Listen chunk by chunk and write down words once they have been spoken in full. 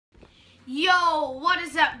Yo, what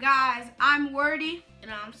is up, guys? I'm Wordy.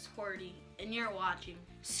 And I'm Squirty, and you're watching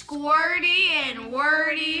Squirty and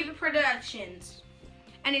Wordy Productions.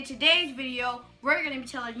 And in today's video, we're going to be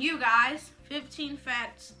telling you guys 15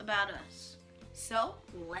 facts about us. So,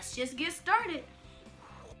 let's just get started.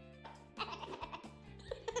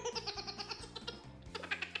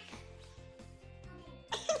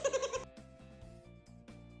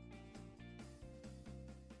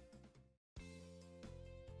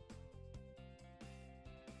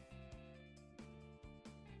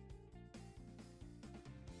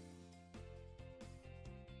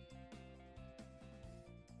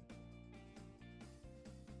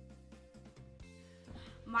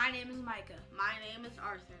 My name is Micah. My name is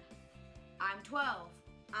Arthur. I'm 12.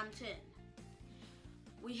 I'm 10.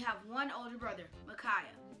 We have one older brother,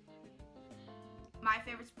 Micaiah. My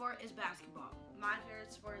favorite sport is basketball. My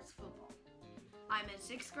favorite sport is football. I'm in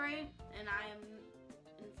 6th grade. And I am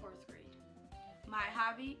in 4th grade. My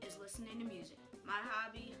hobby is listening to music. My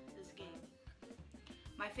hobby is gaming.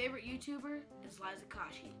 My favorite YouTuber is Liza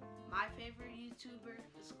Kashi. My favorite YouTuber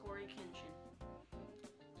is Corey Kenshin.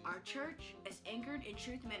 Our church is anchored in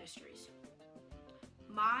Truth Ministries.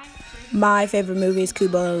 My favorite movie is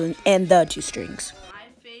Kubo and the Two Strings. My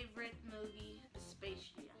favorite movie is Space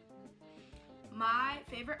Jam. My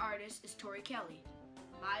favorite artist is Tori Kelly.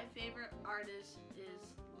 My favorite artist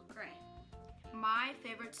is Lecrae. My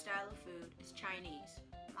favorite style of food is Chinese.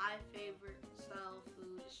 My favorite style of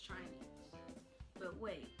food is Chinese. But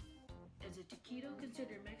wait, is a taquito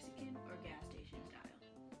considered Mexican or gas station style?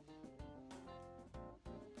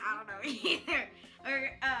 I don't know either.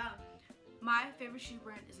 My favorite shoe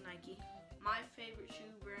brand is Nike. My favorite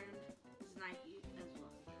shoe brand is Nike as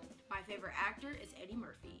well. My favorite actor is Eddie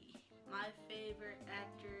Murphy. My favorite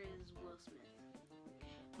actor is Will Smith.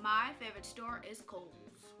 My favorite store is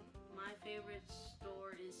Kohl's. My favorite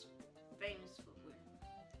store is Famous Footwear.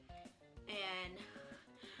 And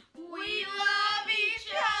we love each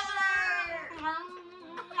other!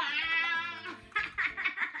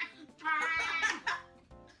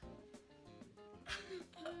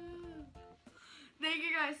 Thank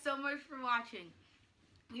you guys so much for watching.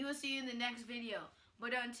 We will see you in the next video.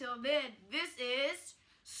 But until then, this is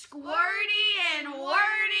Squirty and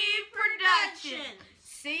Wordy Productions.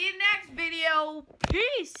 See you next video.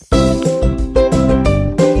 Peace.